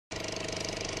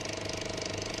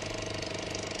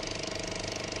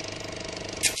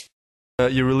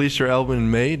You released your album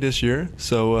in May this year,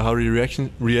 so how are your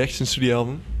reactions to the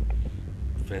album?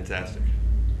 Fantastic.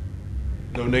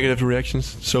 No negative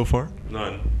reactions so far?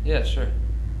 None. Yeah, sure.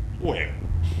 Where?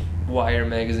 Wire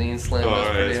magazine slammed us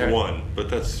Alright, pretty it's hard. one, but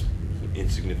that's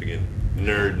insignificant.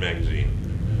 Nerd magazine.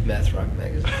 Math rock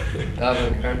magazine.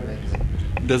 Avant-garde magazine.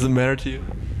 Does it matter to you?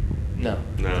 No.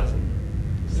 No. It doesn't.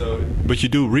 So, but you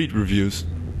do read reviews.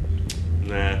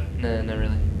 Nah. No, not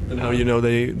really. And how do you know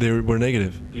they were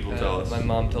negative? People tell us. My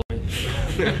mom told me.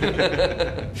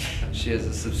 She has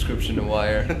a subscription to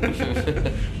Wire.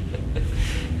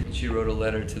 She wrote a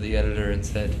letter to the editor and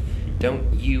said,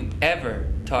 "Don't you ever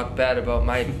talk bad about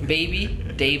my baby,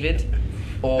 David,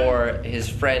 or his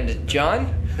friend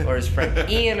John, or his friend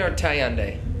Ian or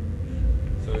Tayande."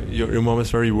 So your mom is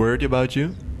very worried about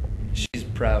you? She's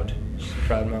proud. She's a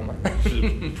proud mama. She's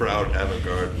a proud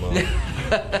avant-garde mom.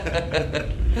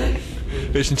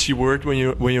 Isn't she worried when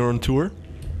you're on tour?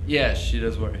 Yeah, she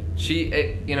does worry. She,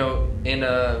 in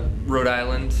Rhode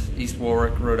Island, East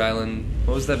Warwick, Rhode Island.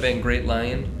 What was that band? Great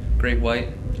White. Great White.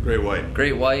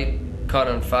 Great White caught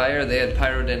on fire. They had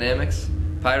pyrotechnics,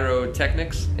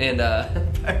 and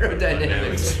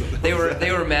pyrodynamics.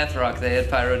 They were math rock. They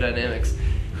had pyrotechnics.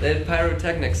 They had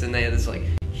pyrotechnics, and they had this like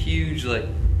huge like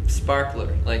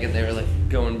sparkler, like, and they were like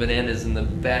going bananas, and the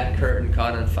back curtain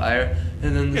caught on fire,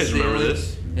 and then You guys remember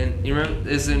this? And you remember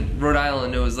this in Rhode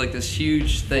Island? It was like this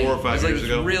huge thing. 4 or 5 it was like years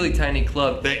this ago. really tiny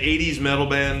club. The 80s metal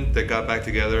band that got back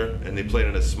together and they played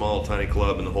in a small, tiny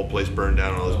club and the whole place burned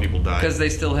down and all those people died. Because they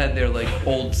still had their like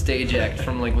old stage act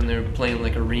from like when they were playing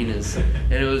like arenas,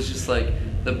 and it was just like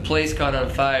the place caught on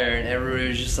fire and everybody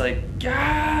was just like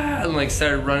 "Gah!" and like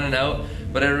started running out,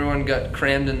 but everyone got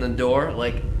crammed in the door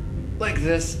like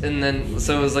this, and then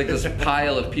so it was like this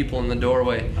pile of people in the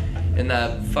doorway, and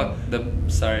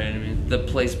the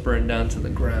place burned down to the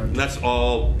ground. And that's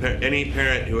all. Any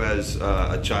parent who has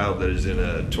a child that is in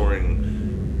a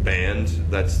touring band,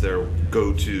 that's their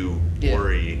go-to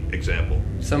worry example.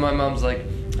 So my mom's like,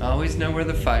 always know where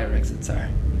the fire exits are.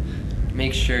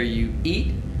 Make sure you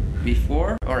eat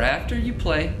before or after you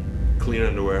play. Clean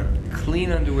underwear.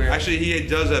 Clean underwear. Actually, he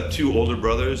does have 2 older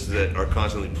brothers that are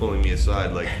constantly pulling me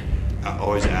aside, like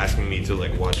always asking me to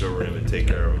like watch over him and take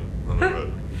care of him on the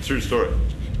road. True story.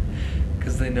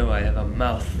 Because they know I have a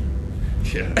mouth.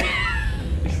 Yeah.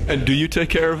 And do you take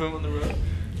care of him on the road?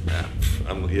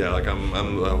 I'm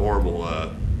a horrible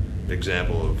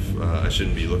example of I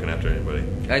shouldn't be looking after anybody.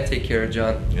 I take care of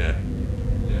John. Yeah.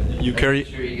 You carry.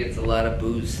 I'm sure he gets a lot of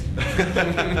booze.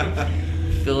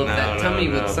 Fill up that tummy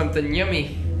with something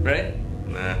yummy, right?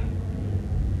 Nah.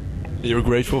 You're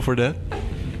grateful for that?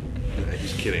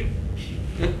 He's kidding.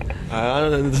 I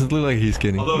don't know. It doesn't look like he's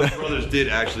kidding. Although his brothers did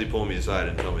actually pull me aside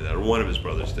and tell me that, or one of his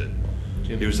brothers did.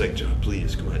 He was like, "John,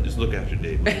 please, come on, just look after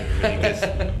Dave."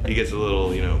 And he gets a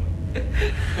little,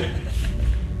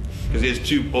 because he has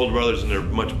 2 older brothers and they're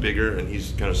much bigger, and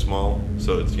he's kind of small.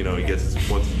 So it's he gets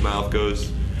once his mouth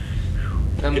goes.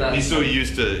 He's so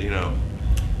used to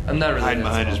I'm not really hiding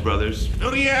behind his brothers.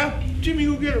 Oh yeah, Jimmy,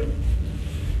 go get him.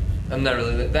 I'm not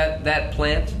really that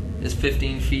plant is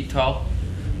 15 feet tall.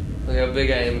 Look how big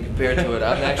I am compared to it.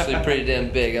 I'm actually pretty damn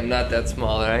big. I'm not that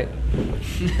small, all right?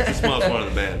 The smallest one in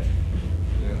the band.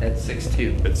 At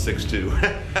 6'2". At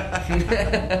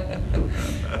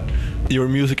 6'2". Your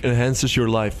music enhances your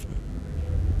life.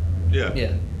 Yeah.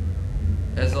 Yeah.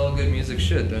 As all good music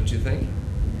should, don't you think?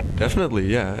 Definitely,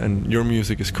 yeah. And your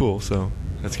music is cool, so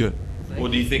that's good.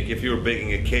 Well, do you think if you were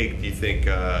baking a cake, do you think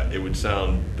it would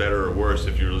sound better or worse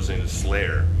if you were listening to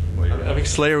Slayer? I think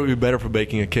Slayer would be better for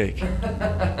baking a cake.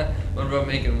 What about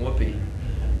making whoopee?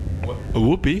 A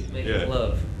whoopee? Making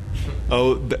love.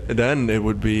 Oh, then it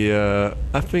would be, I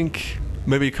think,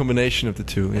 maybe a combination of the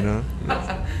two,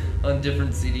 On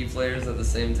different CD players at the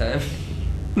same time?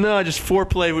 No, just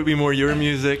foreplay would be more your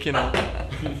music,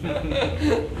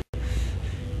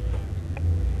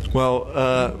 Well,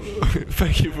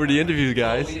 thank you for the interview,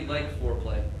 guys. Well, we like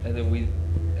foreplay. And then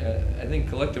I think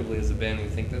collectively as a band we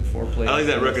think that foreplay. I like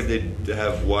that record they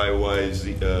have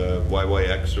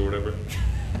YYX or whatever.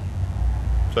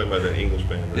 Talking about that English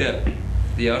band. Right? Yeah.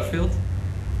 The Outfield?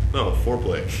 No,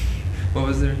 Foreplay. What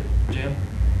was their jam?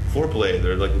 Foreplay.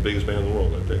 They're like the biggest band in the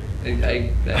world, aren't they? The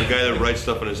guy that writes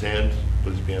stuff in his hand,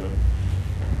 plays the piano,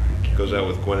 goes out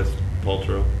with Gwyneth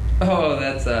Paltrow. Oh,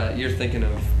 that's you're thinking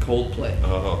of Coldplay.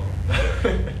 Oh.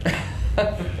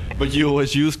 But you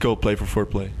always use Coldplay for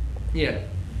foreplay. Yeah.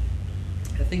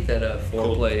 I think that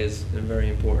foreplay is very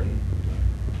important.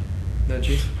 Don't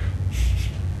you?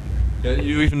 Yeah,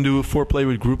 you even do foreplay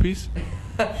with groupies?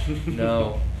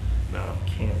 No. No.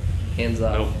 Can't. Hands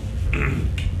off.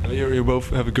 Nope. You both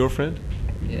have a girlfriend?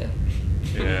 Yeah.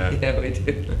 Yeah. Yeah, we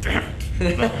do.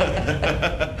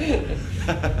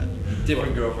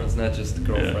 Different girlfriends, not just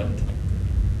girlfriend.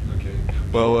 Okay.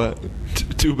 Well,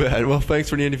 too bad. Well, thanks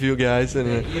for the interview, guys,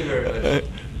 and Thank you very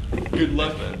much. good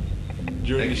luck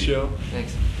during the show.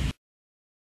 Thanks.